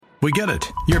We get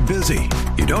it. You're busy.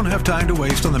 You don't have time to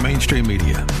waste on the mainstream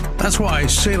media. That's why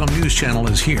Salem News Channel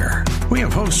is here. We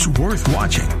have hosts worth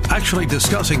watching, actually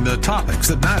discussing the topics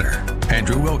that matter.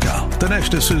 Andrew Wilkow,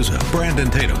 Dinesh D'Souza, Brandon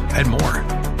Tatum, and more.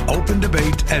 Open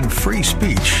debate and free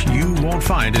speech you won't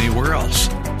find anywhere else.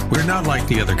 We're not like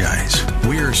the other guys.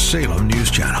 We're Salem News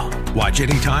Channel. Watch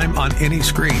anytime on any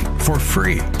screen for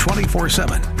free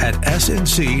 24/7 at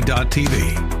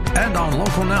snc.tv and on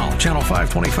Local Now, Channel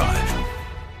 525.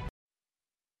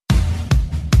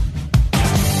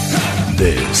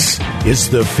 This is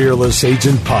the Fearless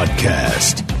Agent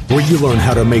Podcast, where you learn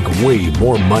how to make way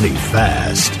more money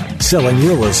fast selling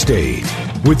real estate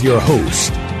with your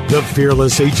host, the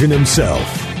Fearless Agent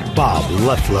himself, Bob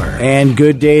Loeffler. And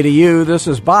good day to you. This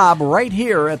is Bob right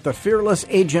here at the Fearless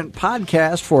Agent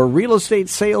Podcast for real estate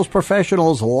sales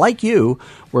professionals like you,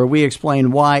 where we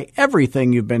explain why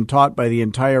everything you've been taught by the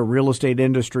entire real estate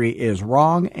industry is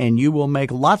wrong, and you will make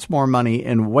lots more money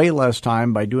in way less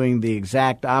time by doing the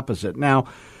exact opposite. Now,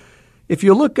 if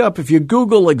you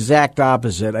Google exact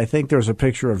opposite, I think there's a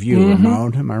picture of you,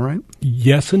 Ramon. Am I right?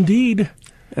 Yes, indeed.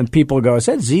 And people go, is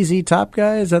that ZZ Top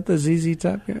guy? Is that the ZZ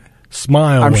Top guy?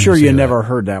 Smile. I'm sure you never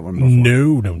heard that one before.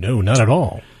 No, not at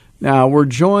all. Now, we're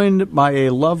joined by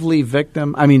a lovely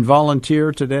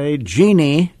volunteer today,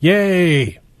 Jeannie.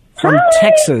 Yay. From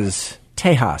Texas,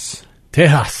 Tejas.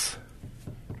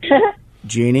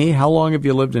 Jeannie, how long have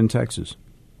you lived in Texas?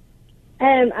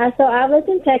 So I've lived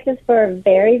in Texas for a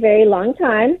very, very long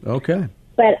time. Okay.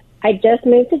 But I just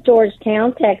moved to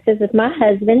Georgetown, Texas with my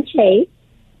husband,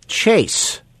 Chase.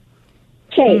 Chase,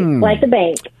 like the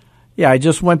bank. Yeah, I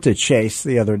just went to Chase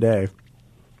the other day.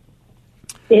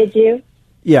 Did you?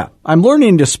 Yeah, I'm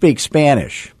learning to speak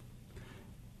Spanish.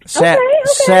 Okay.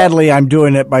 Sadly, I'm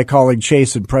doing it by calling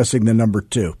Chase and pressing the number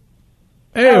 2. Ew.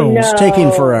 Oh, no. It's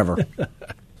taking forever.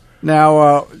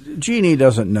 Now, Jeannie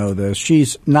doesn't know this.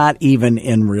 She's not even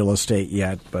in real estate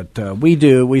yet, but we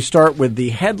do. We start with the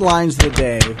headlines of the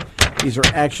day. These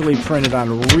are actually printed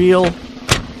on real,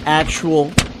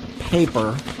 actual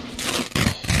paper.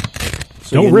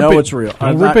 So don't rip it. It's real.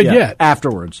 Don't rip it yet.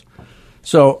 Afterwards.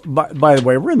 So, by the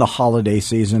way, we're in the holiday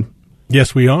season.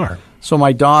 Yes, we are. So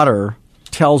my daughter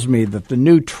tells me that the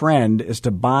new trend is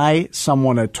to buy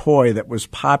someone a toy that was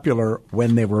popular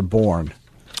when they were born.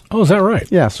 Oh, is that right?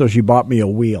 Yeah, so she bought me a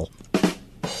wheel. Pretty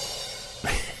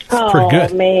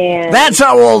good. Man. That's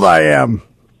how old I am.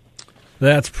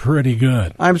 That's pretty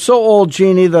good. I'm so old,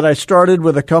 Jeannie, that I started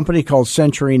with a company called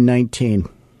Century 19.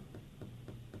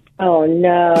 Oh,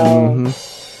 no.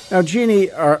 Mm-hmm. Now, Jeannie,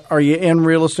 are you in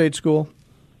real estate school?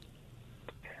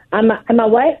 Am I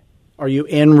what? Are you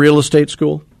in real estate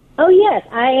school? Oh, yes.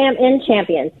 I am in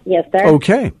Champions. Yes, sir.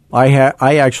 Okay.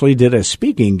 I actually did a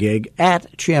speaking gig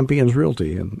at Champions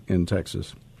Realty in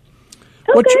Texas.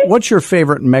 Okay. What's your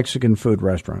favorite Mexican food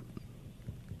restaurant?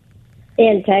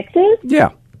 In Texas?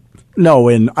 Yeah. No,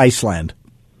 in Iceland.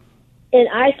 In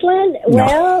Iceland?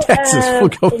 Well, Texas. We'll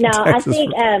go with no, Texas. I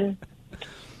think,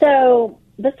 so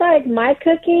besides my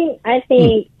cooking, I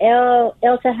think El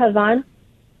Tejavan.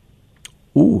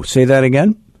 Ooh, say that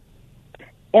again?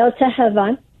 El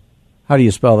Tejavan. How do you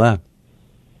spell that?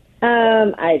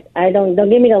 I don't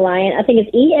give me the line. I think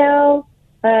it's E-L.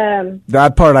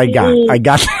 That part I got. I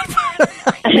got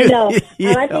that. I know.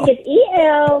 I think it's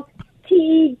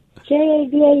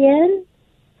E-L-T-J-A-V-A-N.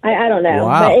 I don't know.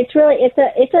 Wow. But it's really it's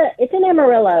an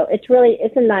Amarillo. It's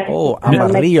a nice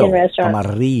Mexican restaurant.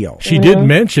 Amarillo. She did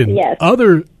mention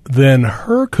other than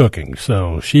her cooking,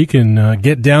 so she can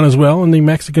get down as well in the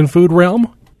Mexican food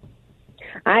realm.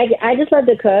 I just love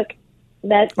to cook.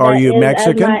 Are you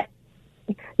Mexican?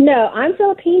 No, I'm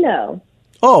Filipino.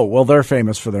 Oh, well, they're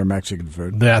famous for their Mexican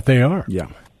food. That they are. Yeah.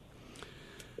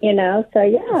 So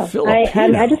yeah.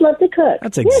 Filipino. I just love to cook.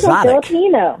 That's exotic. Yes, I'm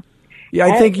Filipino. Yeah,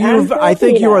 I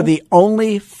think you are the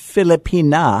only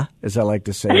Filipina, as I like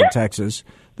to say in Texas,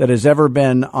 that has ever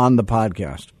been on the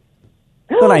podcast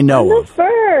that I know I'm of. the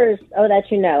first. Oh,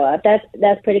 that you know of.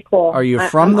 That's pretty cool. Are you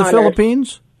from the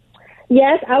Philippines?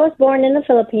 Yes, I was born in the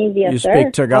Philippines. Yes, you sir.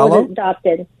 speak Tagalog? I was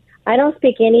adopted. I don't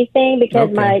speak anything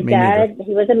because my dad,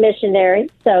 he was a missionary,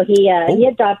 so he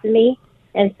adopted me,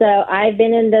 and so I've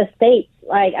been in the States.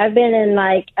 Like I've been in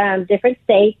different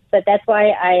states, but that's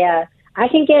why I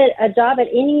can get a job at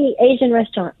any Asian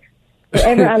restaurant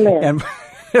wherever I live. And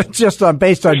just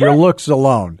based on your looks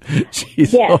alone,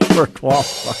 she's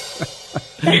overqualified.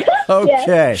 Okay.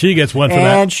 Yes. She gets one for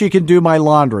that. And she can do my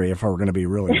laundry if we're going to be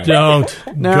really nice. Don't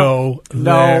go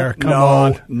there. Come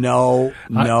on. No.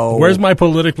 Where's my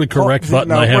politically correct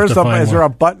button? I have to find Is there a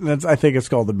button? I think it's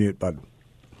called the mute button.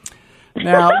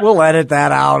 Now, we'll edit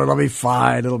that out. It'll be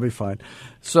fine.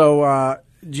 So,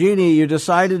 Jeannie, you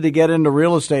decided to get into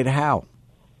real estate. How?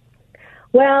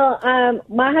 Well,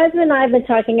 my husband and I have been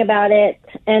talking about it,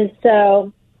 and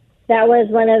so that was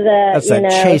one of the. That's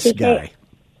that Chase guy.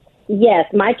 Yes,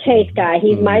 my Chase guy.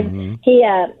 He's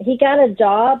he got a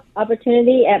job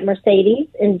opportunity at Mercedes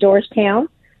in Georgetown.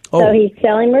 Oh. So he's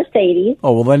selling Mercedes.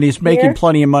 Oh, well, then he's making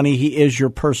plenty of money. He is your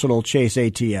personal Chase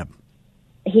ATM.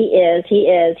 He is.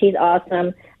 He's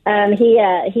awesome.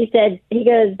 He said, he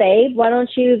goes, babe, why don't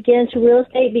you get into real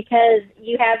estate, because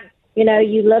you have,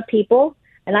 you love people,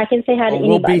 and I can say hi to anybody.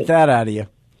 We'll beat that out of you.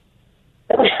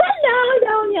 No,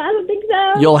 I don't think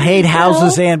so. You'll hate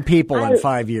houses and people in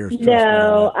 5 years.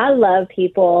 No, I love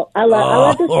people. I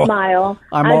love to smile.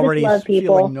 I'm already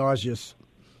feeling nauseous.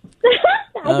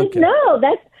 I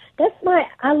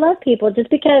love people just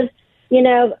because,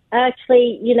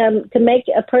 actually, to make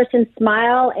a person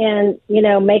smile and,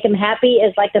 make them happy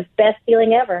is like the best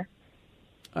feeling ever.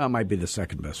 Might be the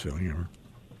second best feeling ever.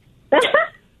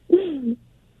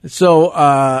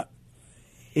 So,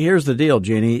 here's the deal,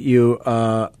 Jeannie. You,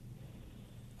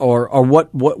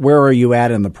 where are you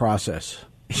at in the process?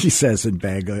 He says in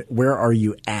Bangor, where are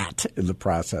you at in the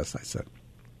process? I said.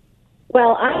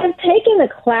 Well, I have taken the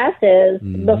classes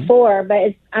before,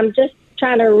 but I'm just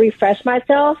trying to refresh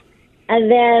myself. And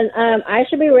then I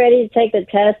should be ready to take the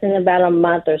test in about a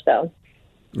month or so.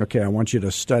 Okay, I want you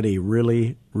to study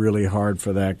really, really hard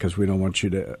for that, because we don't want you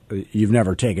to – you've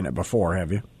never taken it before,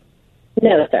 have you?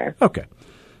 No, sir. Okay.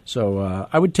 So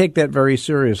I would take that very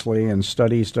seriously and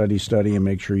study, and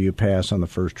make sure you pass on the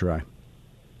first try.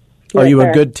 Yes, are you sir.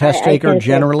 A good test taker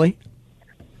generally?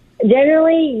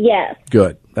 Generally, yes.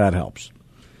 Good. That helps.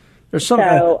 There's some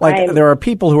there are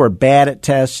people who are bad at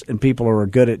tests and people who are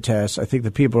good at tests. I think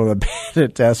the people who are bad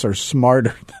at tests are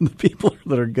smarter than the people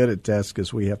that are good at tests,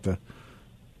 because we have to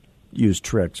use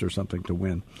tricks or something to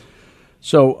win.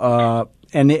 So,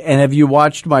 and have you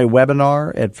watched my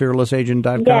webinar at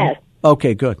fearlessagent.com? Yes.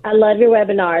 Okay, good. I love your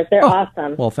webinars. They're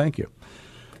awesome. Well, thank you.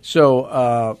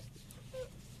 So,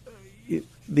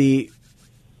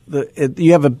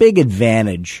 you have a big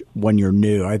advantage when you're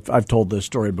new. I've told this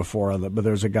story before, but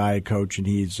there's a guy I coach, and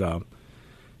he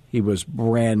was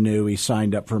brand new. He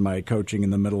signed up for my coaching in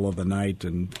the middle of the night,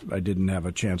 and I didn't have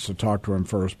a chance to talk to him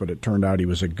first, but it turned out he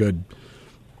was a good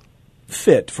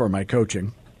fit for my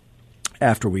coaching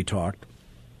after we talked.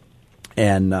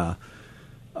 And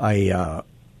I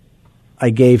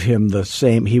gave him the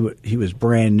same. He was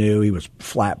brand new. He was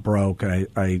flat broke.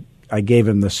 I gave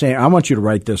him the same. I want you to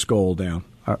write this goal down.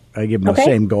 I give him the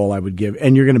same goal I would give.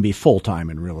 And you're going to be full-time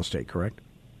in real estate, correct?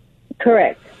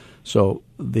 Correct. So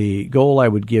the goal I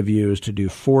would give you is to do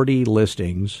 40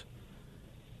 listings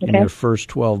in your first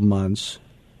 12 months.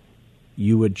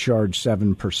 You would charge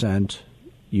 7%.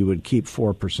 You would keep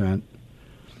 4%.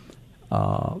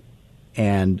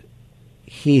 And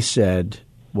he said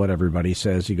what everybody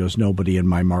says. He goes, nobody in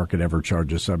my market ever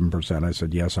charges 7%. I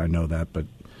said, yes, I know that, but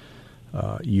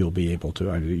you'll be able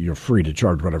to. You're free to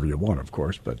charge whatever you want, of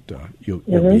course, but you'll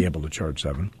be able to charge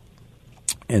 7%.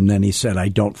 And then he said, I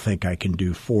don't think I can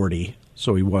do 40.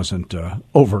 So he wasn't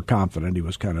overconfident. He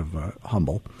was kind of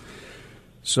humble.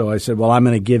 So I said, well, I'm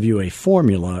going to give you a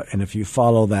formula, and if you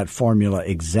follow that formula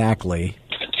exactly,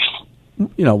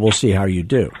 we'll see how you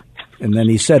do. And then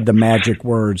he said the magic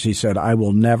words. He said, I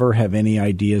will never have any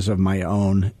ideas of my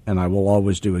own, and I will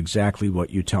always do exactly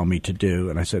what you tell me to do.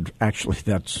 And I said, actually,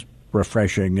 that's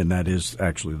refreshing, and that is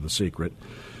actually the secret.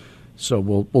 So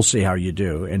we'll see how you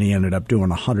do. And he ended up doing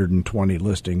 120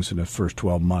 listings in the first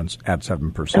 12 months at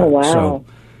 7%. Oh, wow.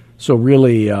 So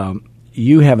really,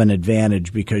 you have an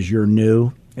advantage because you're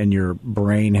new and your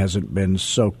brain hasn't been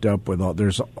soaked up with all.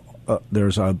 There's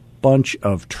a bunch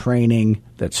of training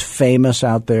that's famous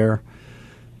out there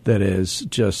that is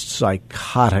just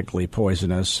psychotically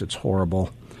poisonous. It's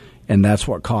horrible. And that's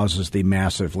what causes the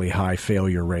massively high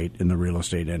failure rate in the real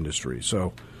estate industry.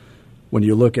 So when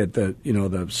you look at the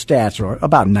stats are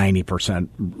about 90%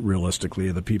 realistically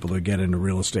of the people that get into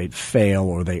real estate fail,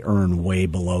 or they earn way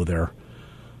below their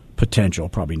potential,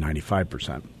 probably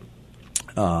 95%.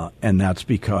 And that's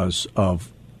because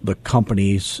of the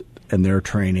companies and their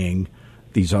training,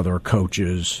 these other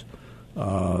coaches,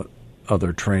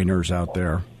 other trainers out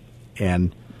there.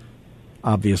 And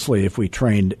obviously, if we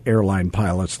trained airline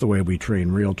pilots the way we train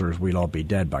realtors, we'd all be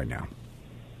dead by now.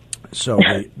 So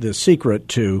the secret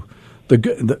to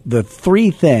the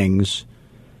three things,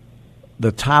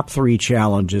 the top three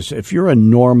challenges, if you're a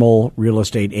normal real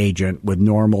estate agent with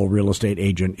normal real estate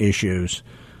agent issues,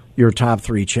 your top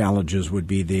three challenges would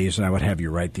be these, and I would have you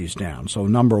write these down. So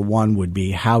number one would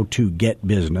be how to get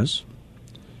business.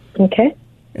 Okay.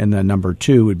 And then number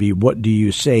two would be what do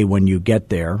you say when you get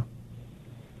there?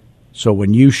 So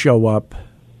when you show up,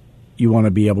 you want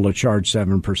to be able to charge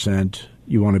 7%.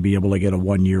 You want to be able to get a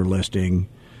 1-year listing.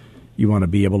 You want to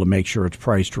be able to make sure it's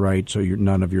priced right so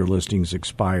none of your listings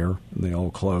expire and they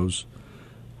all close.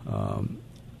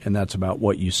 And that's about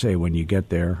what you say when you get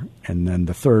there. And then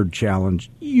the third challenge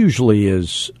usually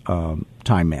is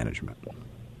time management.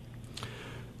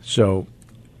 So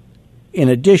in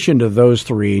addition to those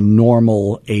 3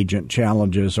 normal agent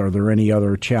challenges, are there any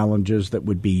other challenges that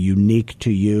would be unique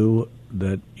to you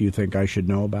that you think I should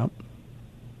know about?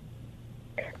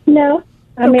 No.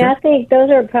 I mean, I think those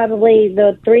are probably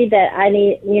the 3 that I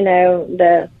need,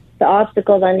 the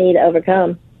obstacles I need to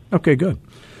overcome. Okay, good.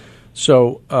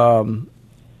 So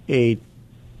a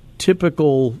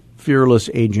typical Fearless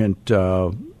Agent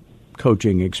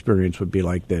coaching experience would be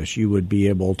like this. You would be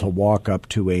able to walk up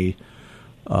to a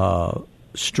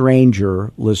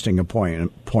stranger listing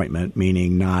appointment,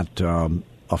 meaning not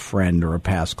a friend or a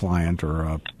past client or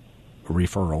a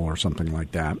referral or something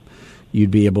like that.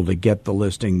 You'd be able to get the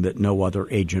listing that no other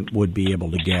agent would be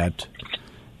able to get.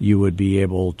 You would be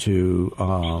able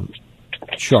to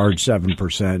charge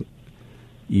 7%.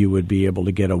 You would be able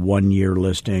to get a 1-year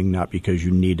listing, not because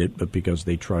you need it, but because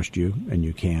they trust you and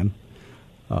you can.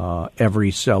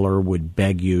 Every seller would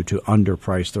beg you to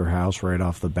underprice their house right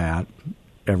off the bat.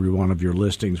 Every one of your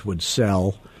listings would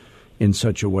sell in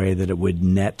such a way that it would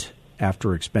net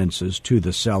after expenses to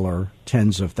the seller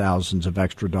tens of thousands of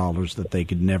extra dollars that they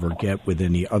could never get with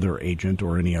any other agent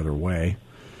or any other way.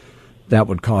 That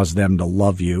would cause them to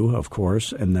love you, of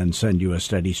course, and then send you a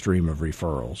steady stream of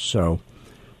referrals. So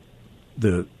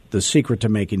the secret to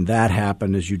making that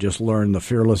happen is you just learn the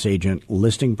Fearless Agent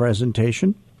listing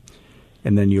presentation,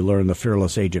 and then you learn the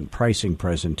Fearless Agent pricing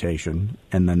presentation,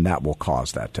 and then that will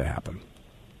cause that to happen.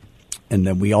 And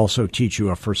then we also teach you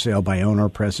a for sale by owner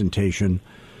presentation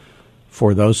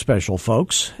for those special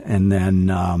folks. And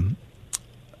then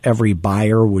every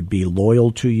buyer would be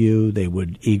loyal to you. They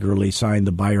would eagerly sign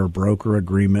the buyer broker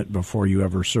agreement before you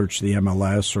ever search the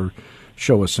MLS or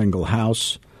show a single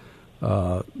house.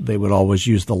 They would always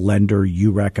use the lender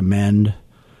you recommend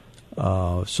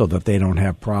so that they don't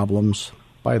have problems.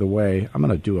 By the way, I'm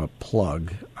going to do a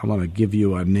plug. I'm going to give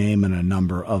you a name and a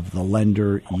number of the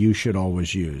lender you should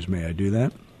always use. May I do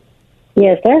that?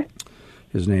 Yes, sir.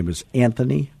 His name is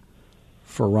Anthony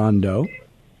Ferrando,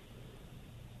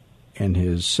 and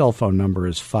his cell phone number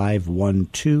is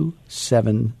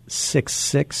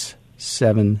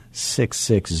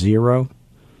 512-766-7660.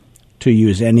 To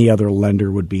use any other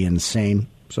lender would be insane,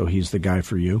 so he's the guy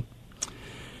for you.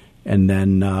 And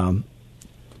then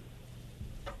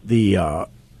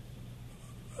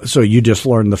so you just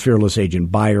learned the Fearless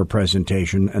Agent buyer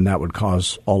presentation, and that would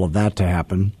cause all of that to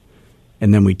happen.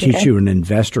 And then we teach you an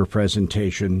investor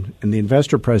presentation, and the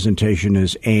investor presentation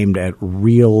is aimed at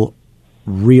real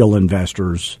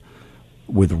investors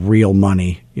with real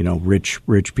money,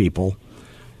 rich people.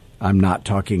 I'm not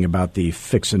talking about the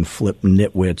fix and flip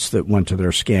nitwits that went to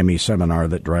their scammy seminar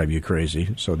that drive you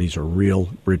crazy. So these are real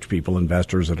rich people,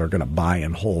 investors that are going to buy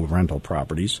and hold rental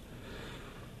properties.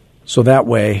 So that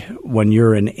way, when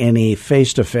you're in any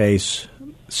face-to-face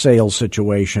sales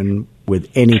situation with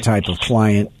any type of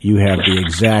client, you have the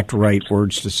exact right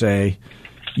words to say.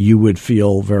 You would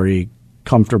feel very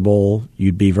comfortable.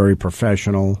 You'd be very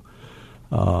professional,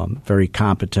 very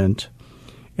competent.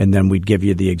 And then we'd give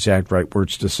you the exact right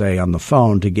words to say on the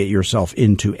phone to get yourself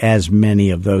into as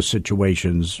many of those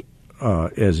situations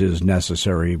as is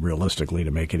necessary realistically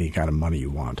to make any kind of money you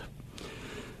want.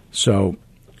 So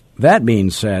that being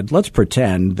said, let's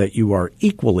pretend that you are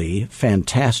equally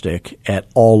fantastic at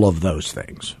all of those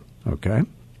things, okay?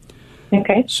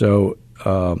 Okay. So,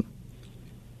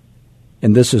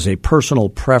 and this is a personal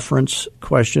preference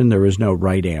question. There is no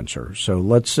right answer. So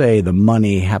let's say the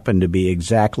money happened to be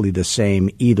exactly the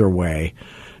same either way.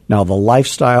 Now, the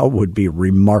lifestyle would be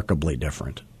remarkably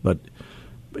different, but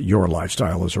your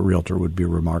lifestyle as a realtor would be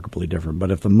remarkably different.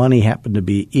 But if the money happened to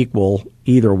be equal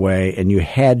either way and you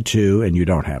had to, and you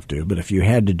don't have to, but if you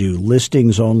had to do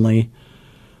listings only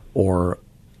or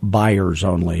buyers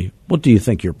only, what do you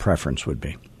think your preference would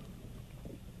be?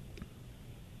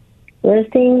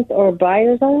 Listings or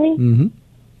buyers only? Mm-hmm.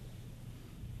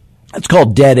 It's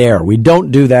called dead air. We don't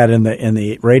do that in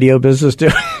the radio business.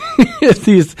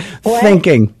 These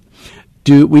thinking.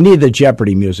 We need the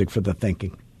Jeopardy music for the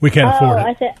thinking. We can't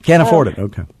afford it. Can't afford it.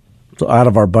 Okay. So out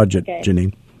of our budget, okay.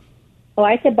 Jeannie. Oh,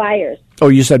 I said buyers. Oh,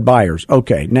 you said buyers.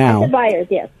 Okay. Now, I said buyers,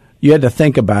 yes. You had to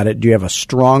think about it. Do you have a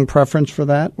strong preference for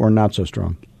that or not so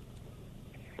strong?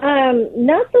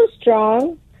 Not so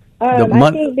strong.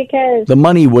 I think because the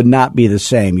money would not be the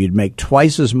same. You'd make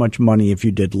twice as much money if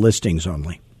you did listings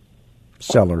only,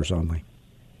 sellers only.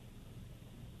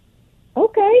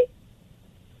 Okay.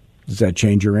 Does that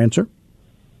change your answer?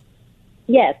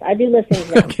 Yes, I do listen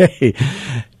to them. Okay.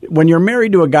 When you're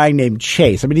married to a guy named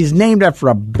Chase, I mean, he's named after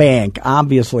a bank.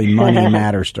 Obviously, money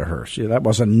matters to her. See, that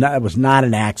was not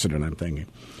an accident, I'm thinking.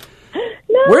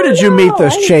 No, where did you meet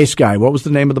this Chase guy? What was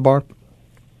the name of the bar?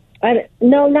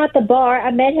 No, not the bar.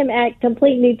 I met him at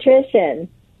Complete Nutrition.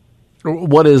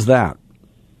 What is that?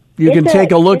 You can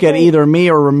take a look at either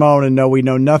me or Ramon and know we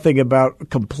know nothing about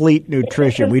Complete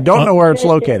Nutrition. We don't know where it's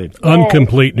located.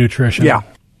 Uncomplete Nutrition. Yeah.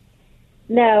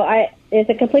 No, it's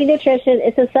a Complete Nutrition.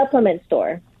 It's a supplement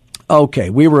store. Okay,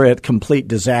 we were at Complete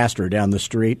Disaster down the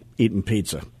street eating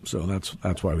pizza, so that's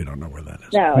why we don't know where that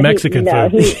is. No, Mexican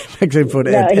food. Mexican food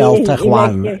at El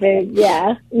Tejuan.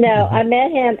 Yeah, no, I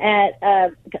met him at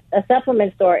a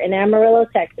supplement store in Amarillo,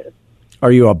 Texas.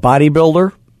 Are you a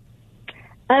bodybuilder?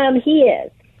 He is.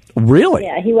 Really?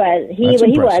 Yeah, he was.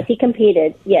 He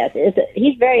competed. Yes,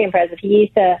 he's very impressive.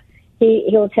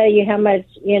 He'll tell you how much,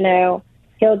 he'll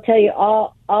tell you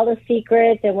all the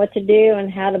secrets and what to do and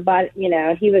how to body,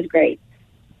 he was great.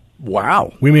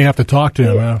 Wow. We may have to talk to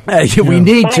him. We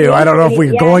need to. I don't know if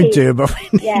we're going to, but we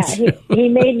need to. He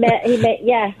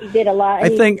did a lot.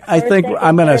 I think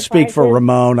I'm going to speak for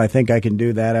Ramon. I think I can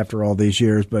do that after all these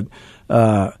years, but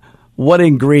what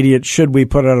ingredient should we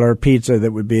put on our pizza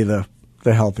that would be the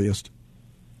healthiest?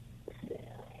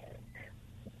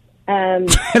 And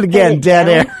again, dead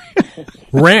air.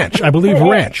 Ranch, I believe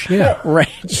ranch. Yeah,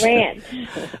 ranch.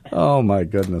 Oh my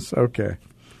goodness. Okay,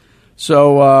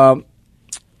 so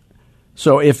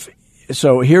here's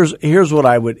what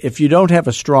I would. If you don't have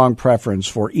a strong preference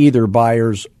for either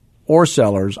buyers or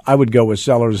sellers, I would go with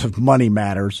sellers if money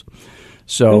matters.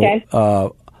 So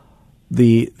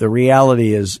the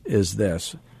reality is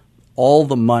this: all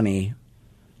the money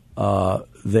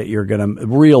that you're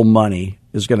real money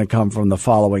is going to come from the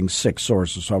following 6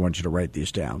 sources. So I want you to write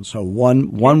these down. So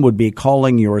one would be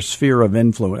calling your sphere of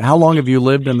influence. How long have you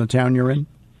lived in the town you're in?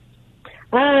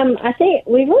 I think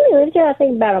we've only lived here,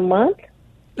 about a month.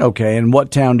 Okay, and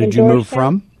what town did you move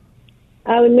from?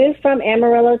 We moved from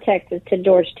Amarillo, Texas to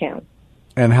Georgetown.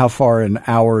 And how far in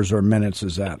hours or minutes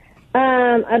is that?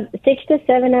 6 to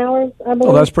 7 hours, I believe.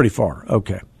 Oh, that's pretty far.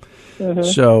 Okay. Mm-hmm.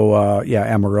 So,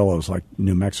 Amarillo is like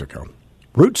New Mexico.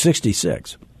 Route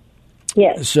 66.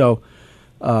 Yes. So,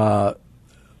 well,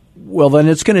 then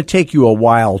it's going to take you a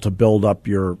while to build up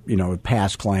your,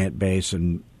 past client base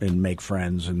and make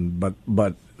friends.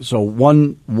 But so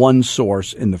one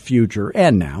source in the future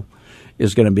and now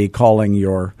is going to be calling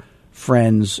your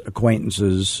friends,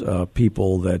 acquaintances,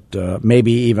 people that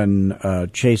maybe even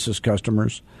Chase's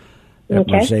customers at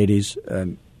Mercedes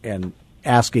and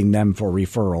asking them for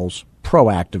referrals.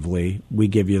 Proactively, we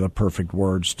give you the perfect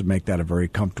words to make that a very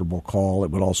comfortable call.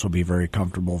 It would also be very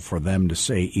comfortable for them to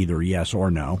say either yes or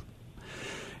no.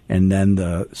 And then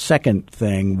the second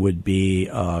thing would be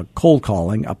cold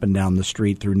calling up and down the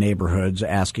street through neighborhoods,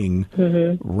 asking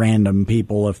random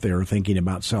people if they're thinking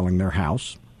about selling their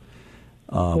house.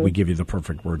 We give you the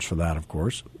perfect words for that, of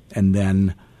course. And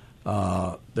then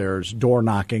there's door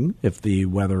knocking if the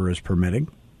weather is permitting.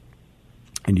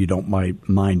 And you don't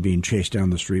mind being chased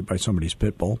down the street by somebody's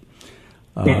pit bull.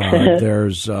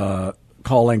 There's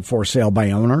calling for sale by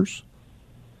owners.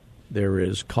 There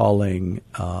is calling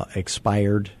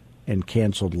expired and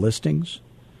canceled listings.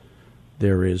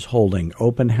 There is holding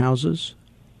open houses.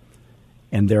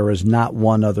 And there is not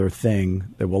one other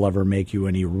thing that will ever make you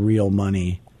any real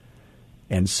money.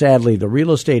 And sadly, the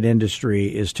real estate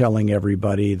industry is telling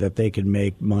everybody that they can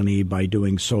make money by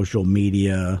doing social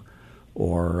media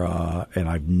and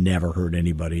I've never heard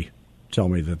anybody tell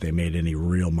me that they made any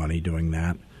real money doing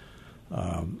that.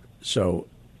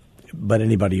 But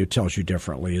anybody who tells you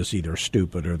differently is either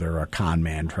stupid or they're a con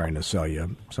man trying to sell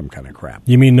you some kind of crap.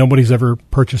 You mean nobody's ever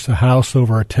purchased a house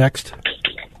over a text?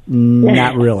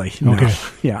 Not really. No. Okay.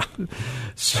 Yeah.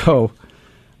 So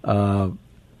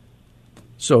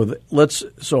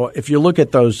if you look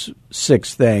at those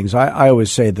 6 things, I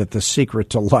always say that the secret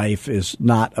to life is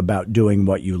not about doing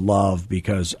what you love,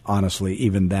 because honestly,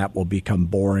 even that will become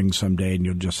boring someday and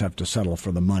you'll just have to settle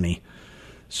for the money.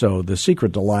 So the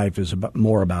secret to life is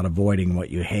more about avoiding what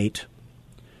you hate.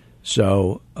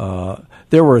 So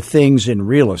there were things in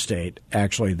real estate,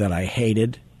 actually, that I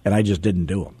hated, and I just didn't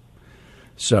do them.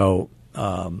 So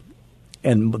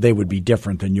and they would be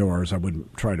different than yours. I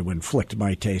wouldn't try to inflict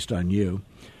my taste on you.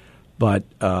 But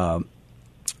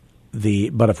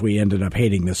if we ended up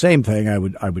hating the same thing, I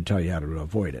would tell you how to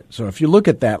avoid it. So if you look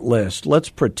at that list, let's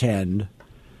pretend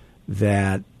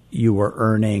that you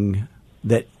were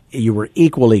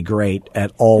equally great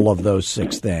at all of those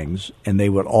 6 things, and they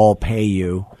would all pay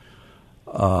you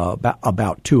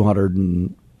about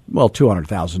 $200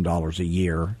 $200,000 a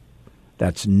year.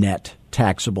 That's net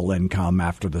taxable income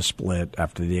after the split,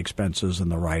 after the expenses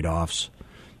and the write-offs,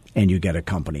 and you get a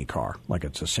company car, like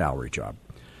it's a salary job.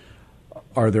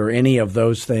 Are there any of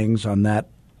those things on that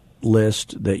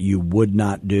list that you would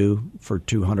not do for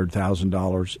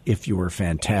 $200,000 if you were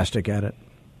fantastic at it?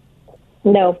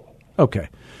 No. Okay.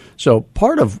 So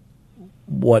part of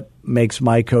what makes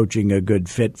my coaching a good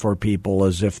fit for people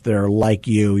is if they're like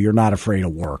you're not afraid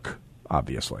of work,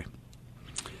 obviously.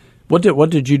 What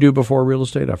did you do before real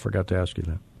estate? I forgot to ask you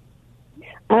that.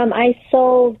 I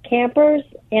sold campers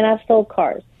and I've sold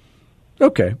cars.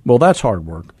 Okay. Well, that's hard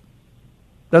work.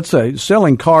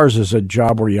 Selling cars is a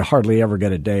job where you hardly ever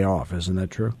get a day off. Isn't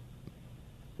that true?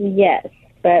 Yes,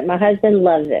 but my husband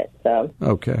loves it. So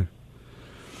okay.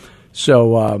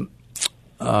 So,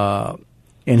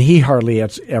 and he hardly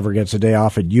ever gets a day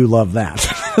off, and you love that.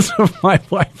 That's what my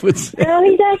wife would say. No,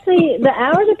 he's actually, the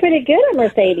hours are pretty good at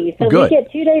Mercedes, so good. We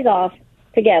get 2 days off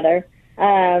together.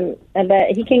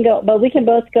 But he can go, but we can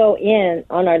both go in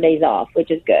on our days off, which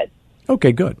is good.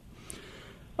 Okay, good.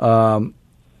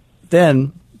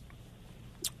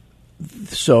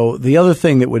 So the other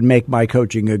thing that would make my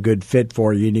coaching a good fit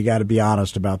for you, and you got to be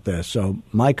honest about this. So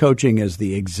my coaching is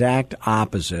the exact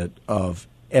opposite of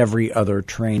every other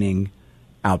training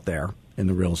out there in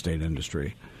the real estate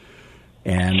industry.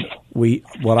 And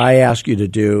what I ask you to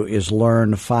do is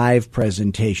learn 5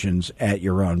 presentations at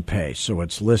your own pace. So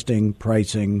it's listing,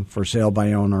 pricing, for sale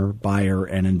by owner, buyer,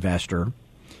 and investor.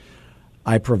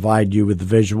 I provide you with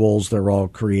the visuals. They're all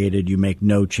created. You make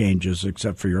no changes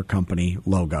except for your company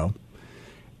logo.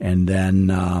 And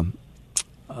then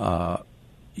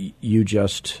you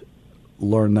just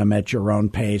learn them at your own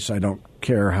pace. I don't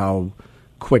care how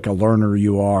quick a learner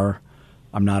you are.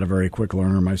 I'm not a very quick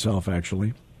learner myself,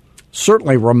 actually.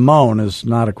 Certainly Ramon is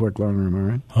not a quick learner, am I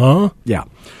right? Huh? Yeah.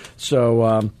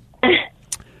 So,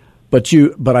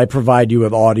 but I provide you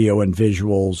with audio and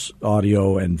videos,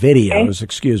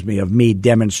 of me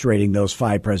demonstrating those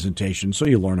 5 presentations, so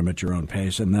you learn them at your own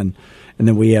pace. And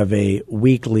then we have a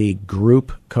weekly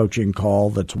group coaching call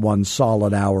that's 1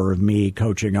 solid hour of me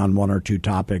coaching on 1 or 2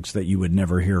 topics that you would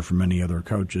never hear from any other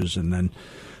coaches. And then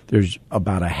there's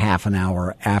about a half an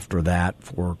hour after that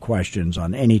for questions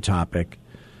on any topic.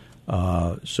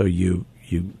 So you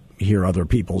hear other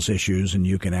people's issues and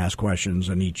you can ask questions,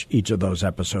 and each of those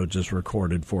episodes is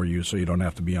recorded for you, so you don't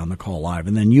have to be on the call live.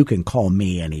 And then you can call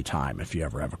me anytime if you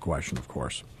ever have a question, of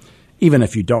course. Even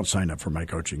if you don't sign up for my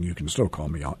coaching, you can still call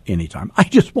me anytime. I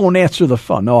just won't answer the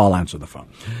phone. No, I'll answer the phone.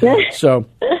 So,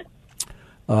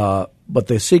 but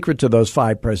the secret to those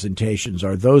 5 presentations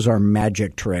those are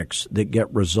magic tricks that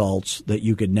get results that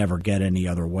you could never get any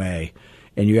other way.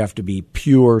 And you have to be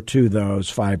pure to those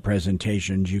 5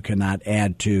 presentations. You cannot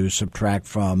add to, subtract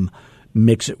from,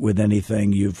 mix it with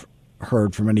anything you've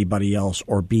heard from anybody else,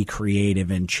 or be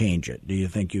creative and change it. Do you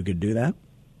think you could do that?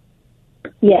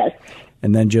 Yes.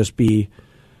 And then just be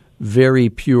very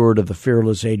pure to the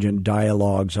Fearless Agent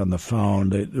dialogues on the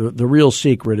phone. The real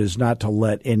secret is not to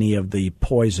let any of the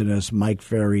poisonous Mike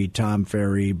Ferry, Tom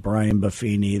Ferry, Brian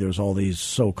Buffini, there's all these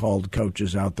so-called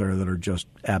coaches out there that are just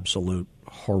absolute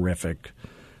horrific,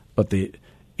 but the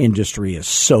industry is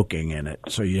soaking in it,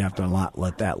 so you have to not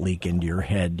let that leak into your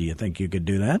head. Do you think you could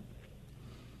do that?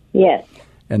 Yes.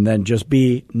 And then just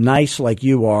be nice like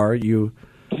you are. You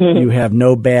have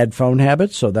no bad phone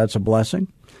habits, so that's a blessing.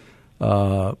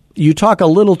 You talk a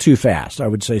little too fast. I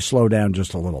would say slow down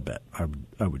just a little bit. I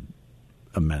would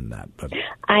amend that. But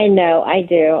I know, I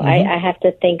do. Mm-hmm. I have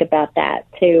to think about that,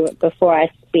 too, before I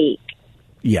speak.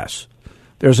 Yes.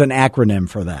 There's an acronym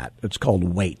for that. It's called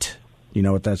WAIT. You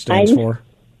know what that stands for?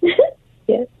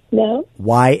 Yes. No.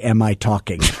 Why am I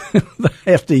talking? I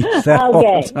have to use that all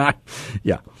the time.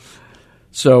 Yeah.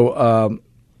 So,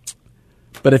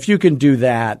 but if you can do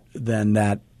that, then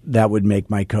that would make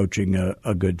my coaching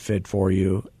a good fit for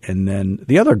you. And then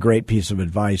the other great piece of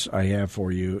advice I have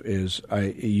for you is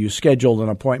you scheduled an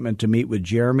appointment to meet with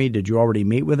Jeremy. Did you already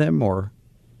meet with him, or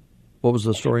what was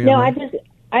the story? No,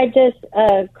 I just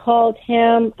called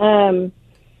him.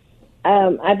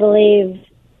 I believe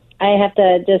I have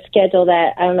to just schedule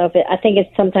that. I don't know I think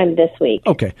it's sometime this week.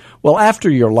 Okay. Well, after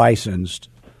you're licensed,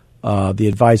 the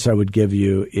advice I would give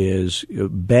you is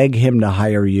beg him to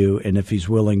hire you, and if he's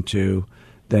willing to,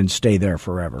 then stay there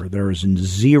forever. There is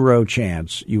 0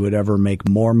 chance you would ever make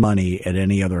more money at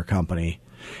any other company.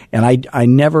 And I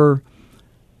never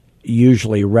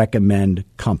usually recommend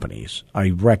companies. I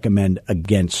recommend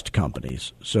against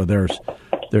companies. So there's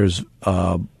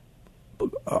a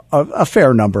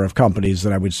fair number of companies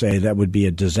that I would say that would be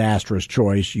a disastrous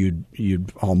choice.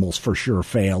 You'd almost for sure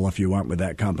fail if you went with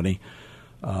that company.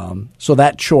 So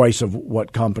that choice of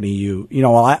what company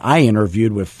I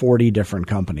interviewed with 40 different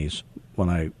companies when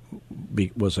I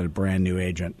was a brand new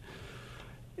agent.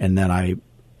 And then I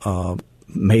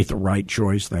made the right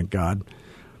choice, thank God.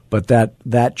 But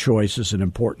that choice is an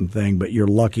important thing. But you're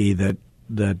lucky that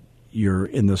you're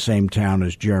in the same town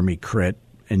as Jeremy Critt.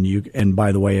 And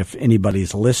by the way, if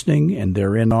anybody's listening and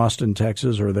they're in Austin,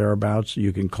 Texas or thereabouts,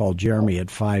 you can call Jeremy at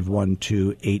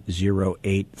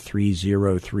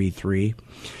 512-808-3033.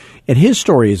 And his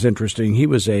story is interesting. He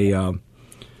was living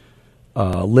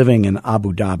in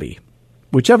Abu Dhabi,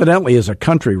 which evidently is a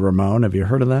country, Ramon. Have you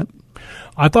heard of that?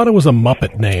 I thought it was a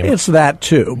Muppet name. It's that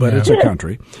too, but it's a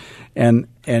country. And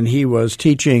he was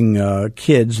teaching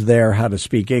kids there how to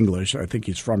speak English. I think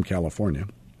he's from California.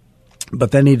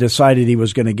 But then he decided he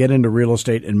was going to get into real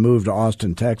estate and move to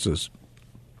Austin, Texas.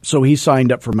 So he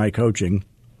signed up for my coaching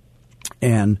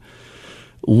and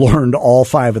learned all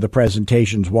 5 of the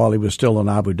presentations while he was still in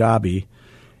Abu Dhabi.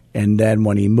 And then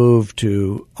when he moved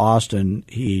to Austin,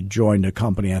 he joined a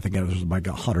company. I think it was like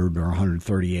 100 or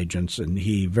 130 agents, and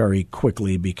he very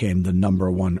quickly became the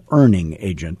number 1 earning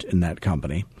agent in that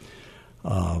company.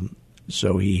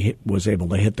 So he was able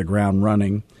to hit the ground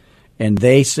running. And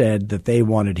they said that they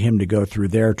wanted him to go through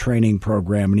their training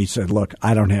program. And he said, look,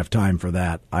 I don't have time for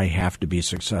that. I have to be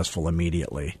successful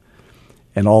immediately.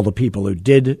 And all the people who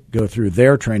did go through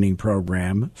their training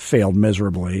program failed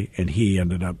miserably, and he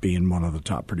ended up being one of the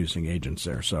top producing agents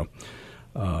there. So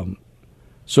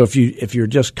if you're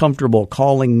just comfortable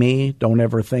calling me, don't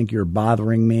ever think you're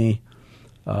bothering me.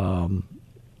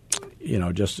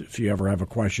 Just if you ever have a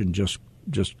question, just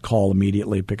call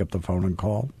immediately, pick up the phone and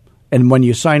call. And when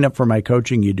you sign up for my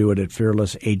coaching, you do it at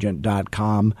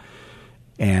fearlessagent.com.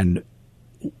 And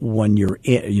when you're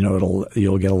in,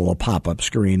 you'll get a little pop-up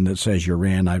screen that says you're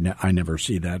in. I never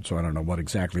see that, so I don't know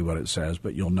exactly what it says,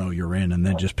 but you'll know you're in. And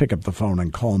then just pick up the phone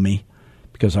and call me,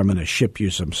 because I'm going to ship you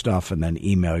some stuff and then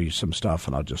email you some stuff,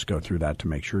 and I'll just go through that to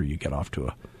make sure you get off to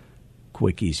a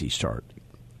quick, easy start.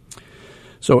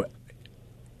 So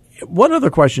what other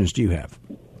questions do you have?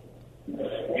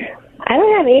 I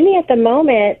don't have any at the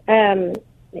moment.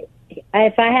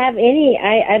 If I have any,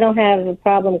 I don't have a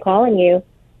problem calling you.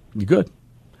 Good.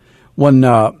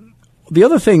 The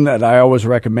other thing that I always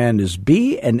recommend is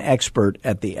be an expert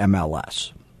at the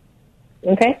MLS.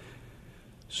 Okay.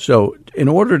 So in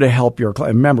order to help your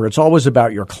client, remember, it's always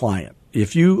about your client.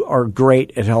 If you are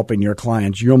great at helping your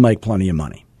clients, you'll make plenty of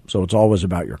money. So it's always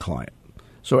about your client.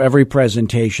 So every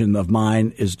presentation of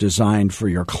mine is designed for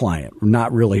your client,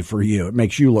 not really for you. It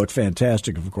makes you look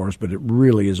fantastic, of course, but it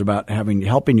really is about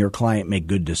helping your client make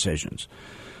good decisions.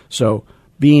 So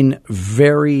being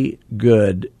very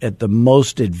good at the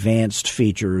most advanced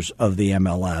features of the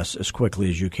MLS as quickly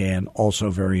as you can,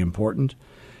 also very important.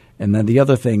 And then the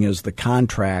other thing is the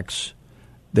contracts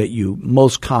that you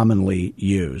most commonly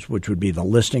use, which would be the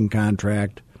listing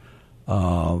contract,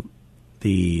 the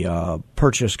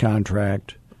purchase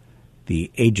contract,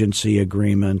 the agency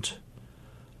agreement.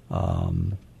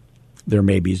 There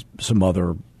may be some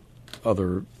other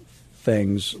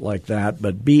things like that,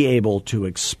 but be able to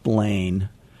explain.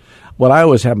 What I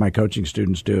always have my coaching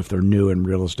students do if they're new in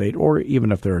real estate, or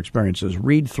even if they're experienced, is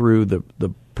read through the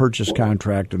purchase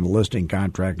contract and the listing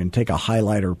contract and take a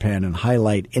highlighter pen and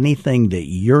highlight anything that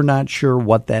you're not sure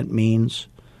what that means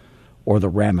or the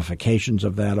ramifications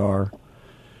of that are,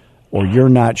 or you're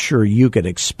not sure you could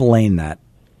explain that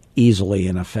easily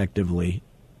and effectively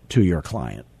to your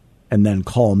client. And then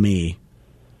call me,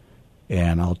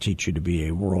 and I'll teach you to be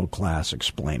a world-class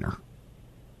explainer,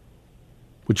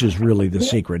 which is really the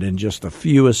secret, in just the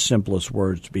fewest, simplest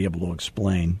words to be able to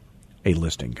explain a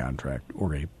listing contract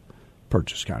or a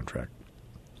purchase contract.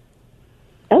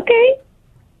 Okay.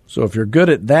 So if you're good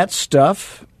at that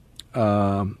stuff,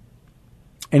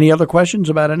 any other questions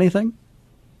about anything?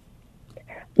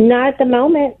 Not at the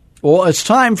moment. Well, it's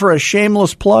time for a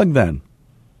shameless plug then.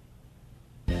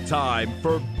 Time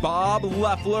for Bob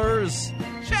Loeffler's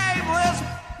Shameless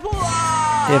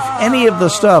Plug! If any of the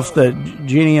stuff that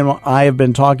Jeannie and I have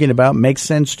been talking about makes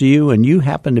sense to you, and you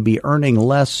happen to be earning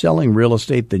less selling real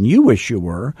estate than you wish you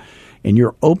were, and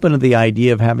you're open to the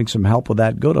idea of having some help with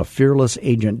that, go to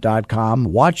fearlessagent.com,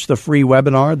 watch the free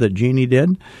webinar that Jeannie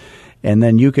did, and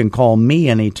then you can call me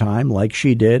anytime, like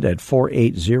she did, at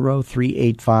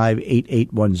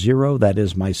 480-385-8810. That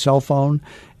is my cell phone,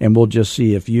 and we'll just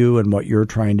see if you and what you're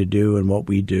trying to do and what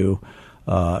we do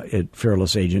at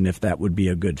Fearless Agent, if that would be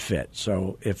a good fit.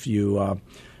 So if you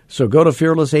so go to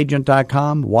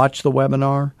fearlessagent.com, watch the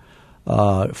webinar,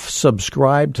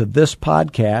 subscribe to this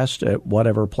podcast at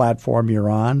whatever platform you're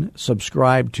on,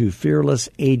 subscribe to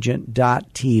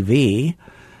fearlessagent.tv,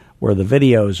 where the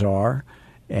videos are.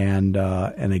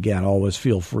 And again, always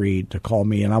feel free to call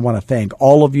me. And I want to thank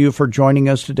all of you for joining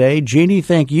us today. Jeannie,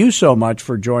 thank you so much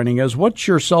for joining us. What's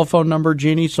your cell phone number,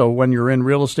 Jeannie, so when you're in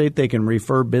real estate, they can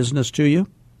refer business to you?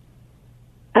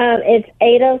 It's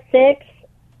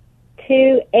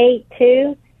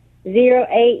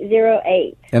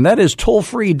 806-282-0808. And that is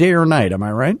toll-free day or night, am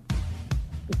I right?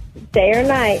 Day or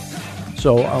night.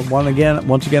 So once again, I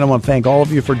want to thank all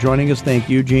of you for joining us. Thank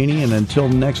you, Jeannie. And until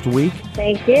next week,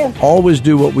 thank you. Always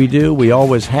do what we do. We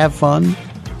always have fun,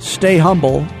 stay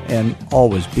humble, and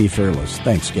always be fearless.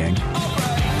 Thanks, gang.